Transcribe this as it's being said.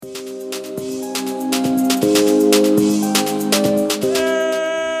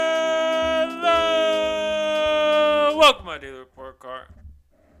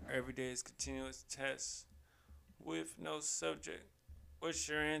every day is continuous test with no subject. What's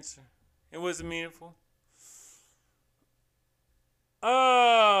your answer? It wasn't meaningful.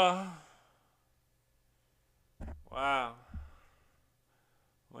 Oh, wow.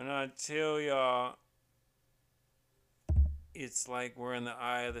 When I tell y'all, it's like we're in the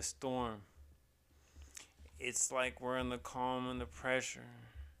eye of the storm. It's like we're in the calm and the pressure.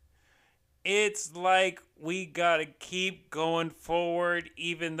 It's like we gotta keep going forward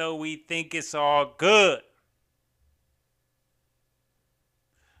even though we think it's all good.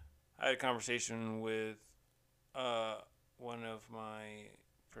 I had a conversation with uh, one of my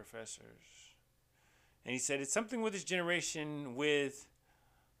professors, and he said it's something with this generation with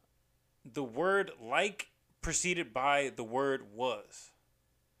the word like preceded by the word was.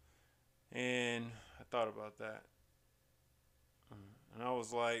 And I thought about that. And I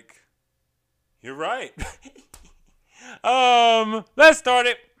was like, you're right. Let's start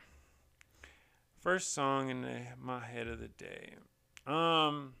it. First song in my head of the day.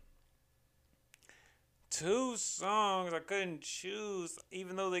 Two songs I couldn't choose,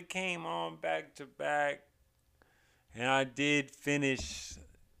 even though they came on back to back. And I did finish.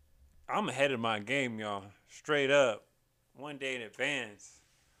 I'm ahead of my game, y'all. Straight up. One day in advance.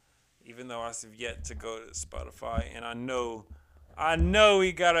 Even though I have yet to go to Spotify. And I know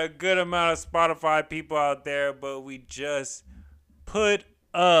we got a good amount of Spotify people out there, but we just put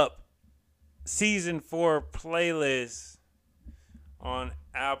up season 4 playlist on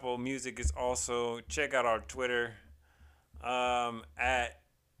Apple Music. Is also check out our Twitter at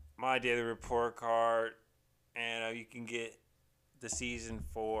my daily report card, and you can get the season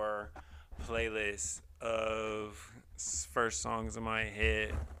 4 playlist of first songs in my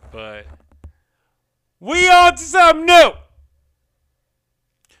head. But we on to something new.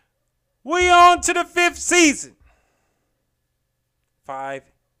 We on to the 5th season. 5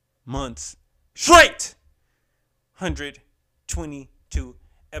 months straight. 122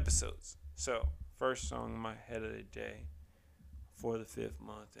 episodes. So, first song in my head of the day for the 5th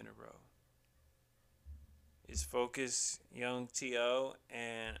month in a row is Focus, Young T.O.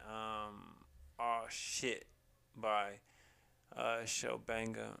 and Oh Shit by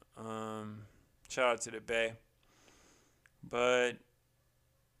Showbanga. Shout out to the Bay. But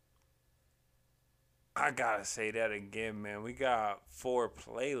I gotta say that again, man. We got 4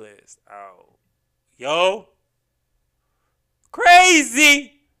 playlists out. Yo!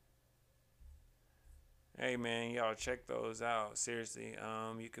 Crazy! Hey, man, y'all check those out. Seriously,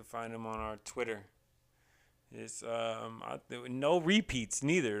 you can find them on our Twitter. It's no repeats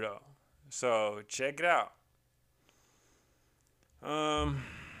neither though. So check it out. What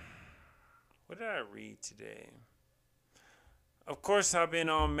did I read today? Of course, I've been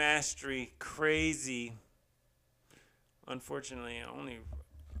on Mastery crazy. Unfortunately,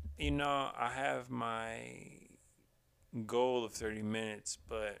 I have my goal of 30 minutes,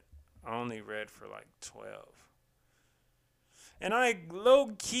 but I only read for like 12. And I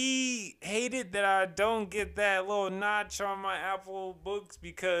low-key hated that I don't get that little notch on my Apple Books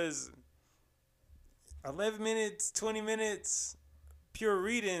because 11 minutes, 20 minutes, pure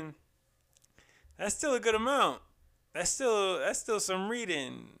reading, that's still a good amount. That's still some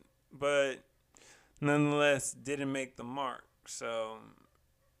reading, but nonetheless didn't make the mark. So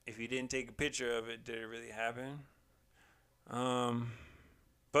if you didn't take a picture of it, did it really happen?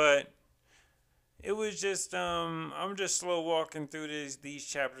 But it was just I'm just slow walking through these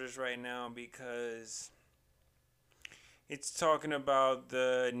chapters right now because it's talking about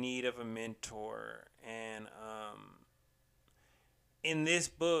the need of a mentor. And in this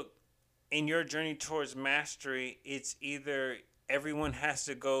book, in your journey towards mastery, it's either everyone has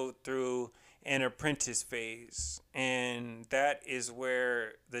to go through an apprentice phase, and that is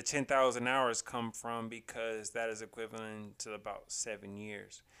where the 10,000 hours come from because that is equivalent to about 7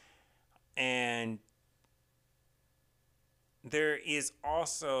 years. And there is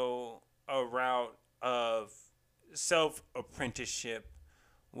also a route of self apprenticeship,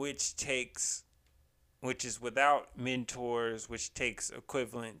 which is without mentors, which takes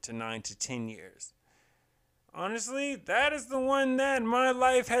equivalent to 9 to 10 years. Honestly, that is the one that my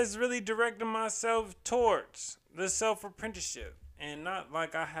life has really directed myself towards, the self apprenticeship. And not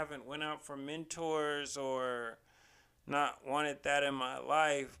like I haven't went out for mentors or not wanted that in my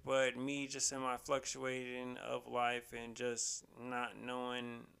life, but me just in my fluctuating of life and just not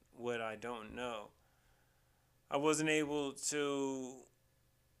knowing what I don't know. I wasn't able to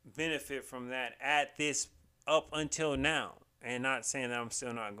benefit from that at this up until now. And not saying that I'm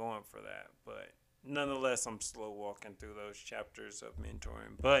still not going for that, but nonetheless, I'm slow walking through those chapters of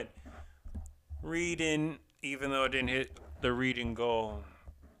mentoring. But reading, even though I didn't hit the reading goal,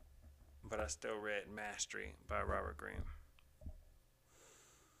 but I still read Mastery by Robert Greene.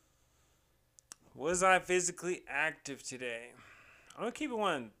 Was I physically active today? I'm gonna keep it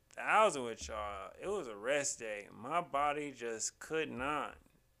 1,000 with y'all. It was a rest day. My body just could not,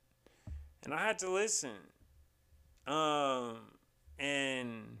 and I had to listen. And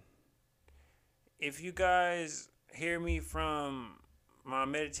if you guys hear me from my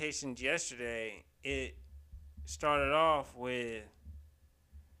meditations yesterday, it started off with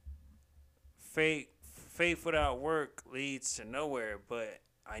faith without work leads to nowhere, but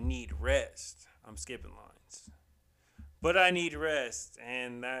I need rest. I'm skipping lines. But I need rest,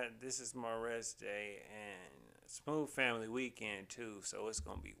 and this is my rest day and smooth family weekend too, so it's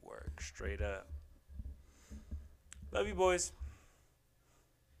gonna be work straight up. Love you, boys.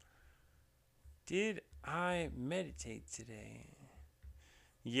 Did I meditate today?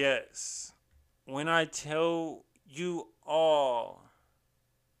 Yes. When I tell you all,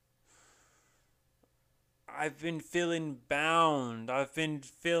 I've been feeling bound. I've been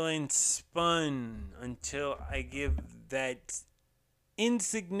feeling spun until I give that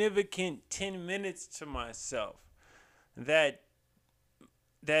insignificant 10 minutes to myself. That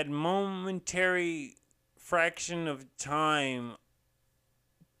momentary fraction of time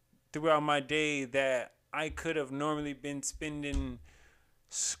throughout my day that I could have normally been spending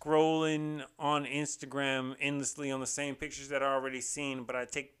scrolling on Instagram endlessly on the same pictures that I already seen, but I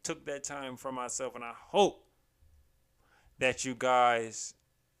took that time for myself, and I hope that you guys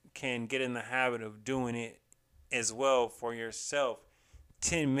can get in the habit of doing it as well for yourself.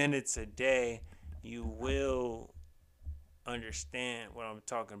 10 minutes a day, you will understand what I'm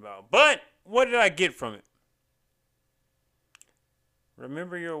talking about. But what did I get from it?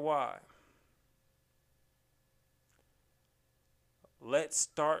 Remember your why. Let's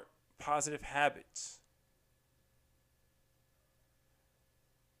start positive habits.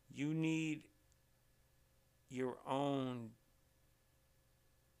 You need your own.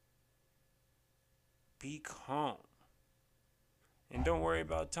 Be calm. And don't worry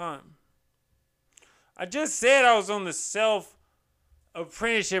about time. I just said I was on the self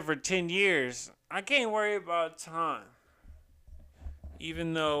apprenticeship for 10 years. I can't worry about time.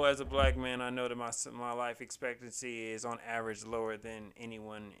 Even though as a black man, I know that my life expectancy is on average lower than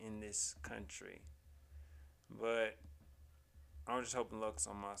anyone in this country. But I'm just hoping luck's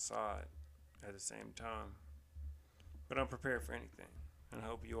on my side at the same time. But I'm prepared for anything. And I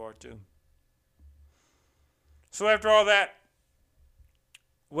hope you are too. So after all that,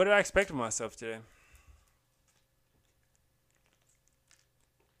 what did I expect of myself today?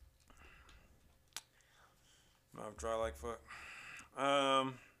 Mouth dry like fuck.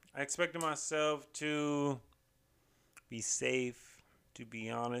 I expected myself to be safe, to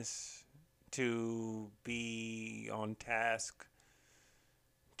be honest, to be on task,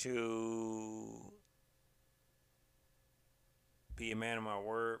 to be a man of my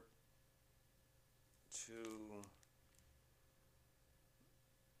word, to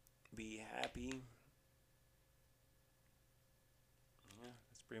be happy. Yeah,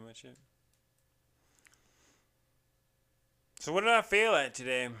 that's pretty much it. So what did I fail at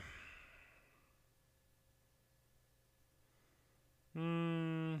today?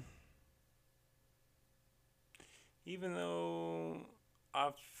 Even though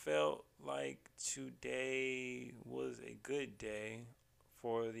I felt like today was a good day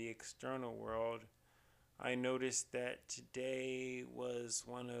for the external world, I noticed that today was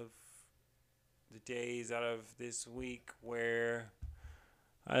one of the days out of this week where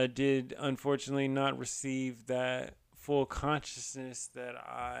I did unfortunately not receive that full consciousness that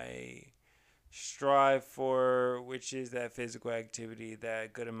I strive for, which is that physical activity,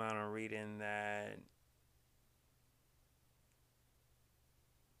 that good amount of reading, that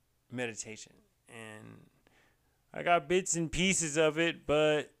meditation. And I got bits and pieces of it,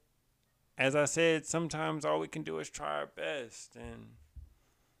 but as I said, sometimes all we can do is try our best. And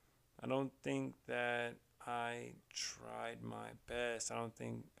I don't think that I tried my best. I don't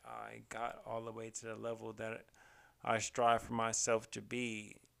think I got all the way to the level that I strive for myself to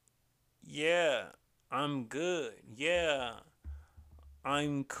be. Yeah, I'm good. Yeah,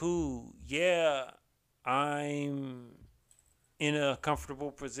 I'm cool. Yeah, I'm in a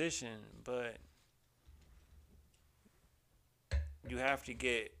comfortable position. But you have to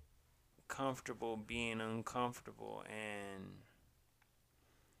get comfortable being uncomfortable. And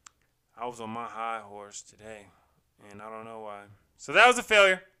I was on my high horse today. And I don't know why. So that was a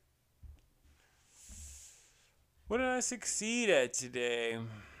failure. What did I succeed at today?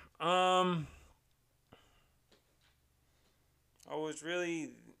 I was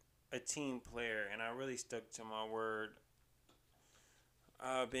really a team player, and I really stuck to my word.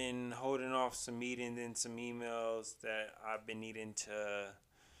 I've been holding off some meetings and some emails that I've been needing to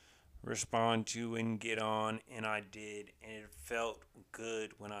respond to and get on, and I did, and it felt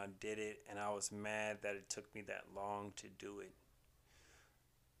good when I did it, and I was mad that it took me that long to do it.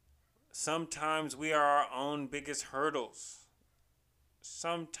 Sometimes we are our own biggest hurdles.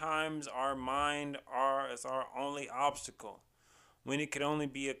 Sometimes our mind is our only obstacle. When it could only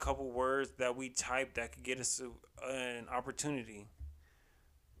be a couple words that we type that could get us an opportunity.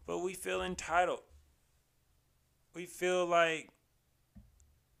 But we feel entitled. We feel like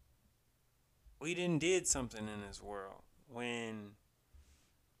we didn't did something in this world when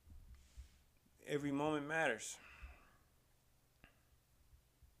every moment matters.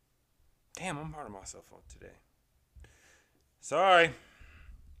 Damn, I'm hard on myself today. Sorry.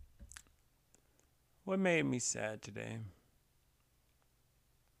 What made me sad today?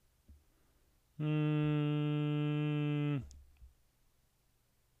 Hmm.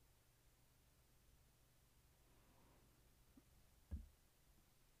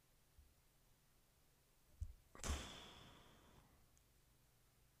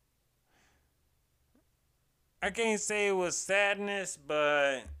 I can't say it was sadness,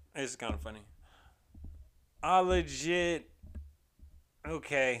 but it's kind of funny. I legit.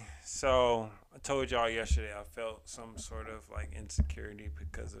 Okay, so I told y'all yesterday I felt some sort of like insecurity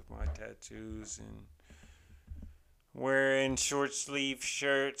because of my tattoos and wearing short sleeve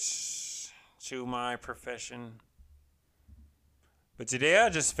shirts to my profession. But today I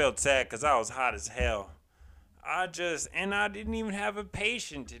just felt sad because I was hot as hell. And I didn't even have a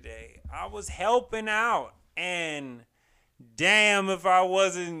patient today. I was helping out. And damn, if I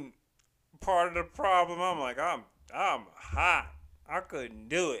wasn't part of the problem, I'm hot. I couldn't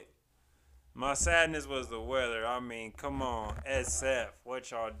do it. My sadness was the weather. I mean, come on, SF, what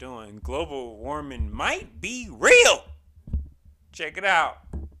y'all doing? Global warming might be real. Check it out,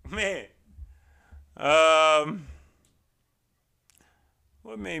 man. Um,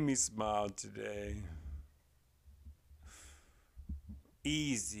 what made me smile today?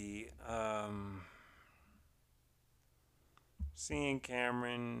 Easy. Seeing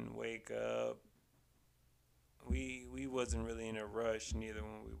Cameron wake up. We wasn't really in a rush neither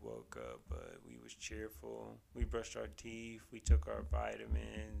when we woke up, but we was cheerful. We brushed our teeth. We took our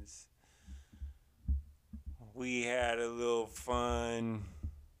vitamins. We had a little fun.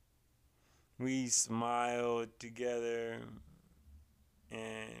 We smiled together,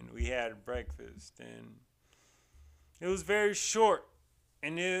 and we had breakfast. And it was very short,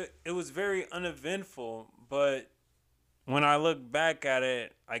 and it was very uneventful. But when I look back at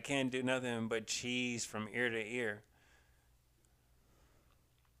it, I can't do nothing but cheese from ear to ear.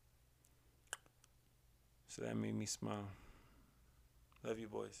 So that made me smile. Love you,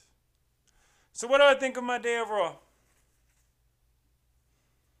 boys. So what do I think of my day overall?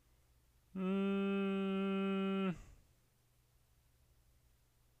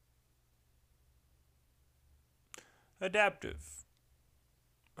 Adaptive.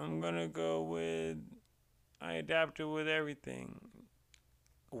 I'm gonna go with I adapted with everything.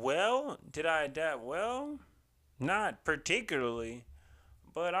 Well, did I adapt well? Not particularly,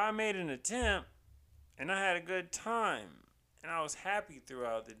 but I made an attempt and I had a good time and I was happy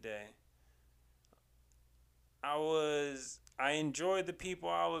throughout the day. I enjoyed the people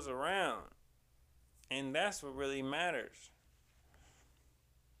I was around, and that's what really matters.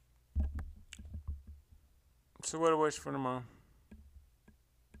 So what do I wish for tomorrow?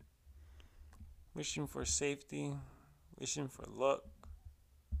 Wishing for safety, wishing for luck,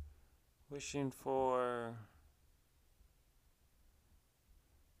 wishing for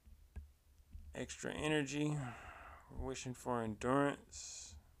extra energy, wishing for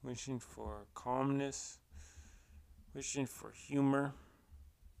endurance, wishing for calmness, wishing for humor.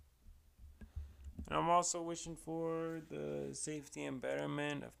 And I'm also wishing for the safety and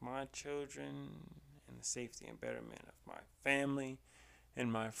betterment of my children and the safety and betterment of my family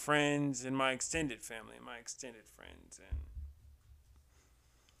and my friends and my extended family and my extended friends. And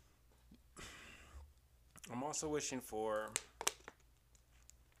I'm also wishing for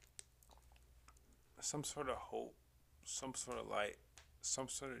some sort of hope, some sort of light, some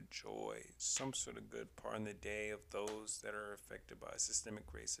sort of joy, some sort of good part in the day of those that are affected by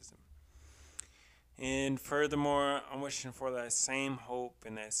systemic racism. And furthermore, I'm wishing for that same hope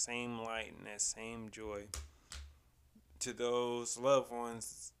and that same light and that same joy to those loved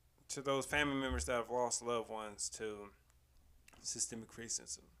ones, to those family members that have lost loved ones to systemic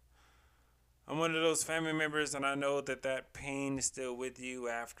racism. I'm one of those family members, and I know that that pain is still with you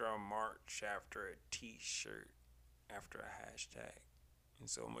after a march, after a t-shirt, after a hashtag. And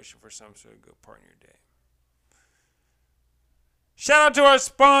so I'm wishing for some sort of good part in your day. Shout out to our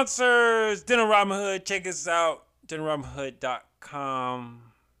sponsors, Dental Robin Hood. Check us out, dentalrobinhood.com.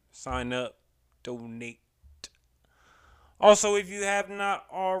 Sign up, donate. Also, if you have not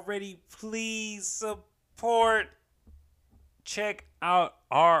already, please support. Check out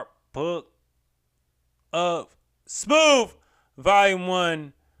our book of Smooth, Volume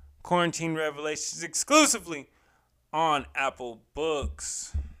 1, Quarantine Revelations, exclusively on Apple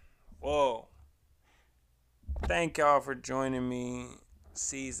Books. Whoa. Thank y'all for joining me.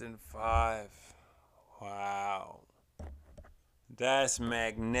 Season 5. Wow. That's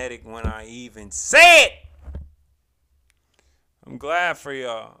magnetic when I even say it. I'm glad for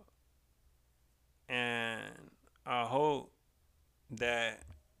y'all. And I hope that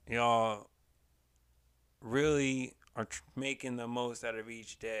y'all really are making the most out of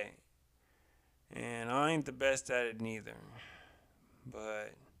each day. And I ain't the best at it neither.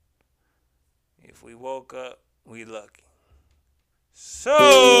 But if we woke up, we lucky.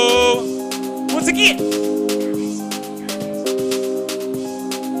 So, once again,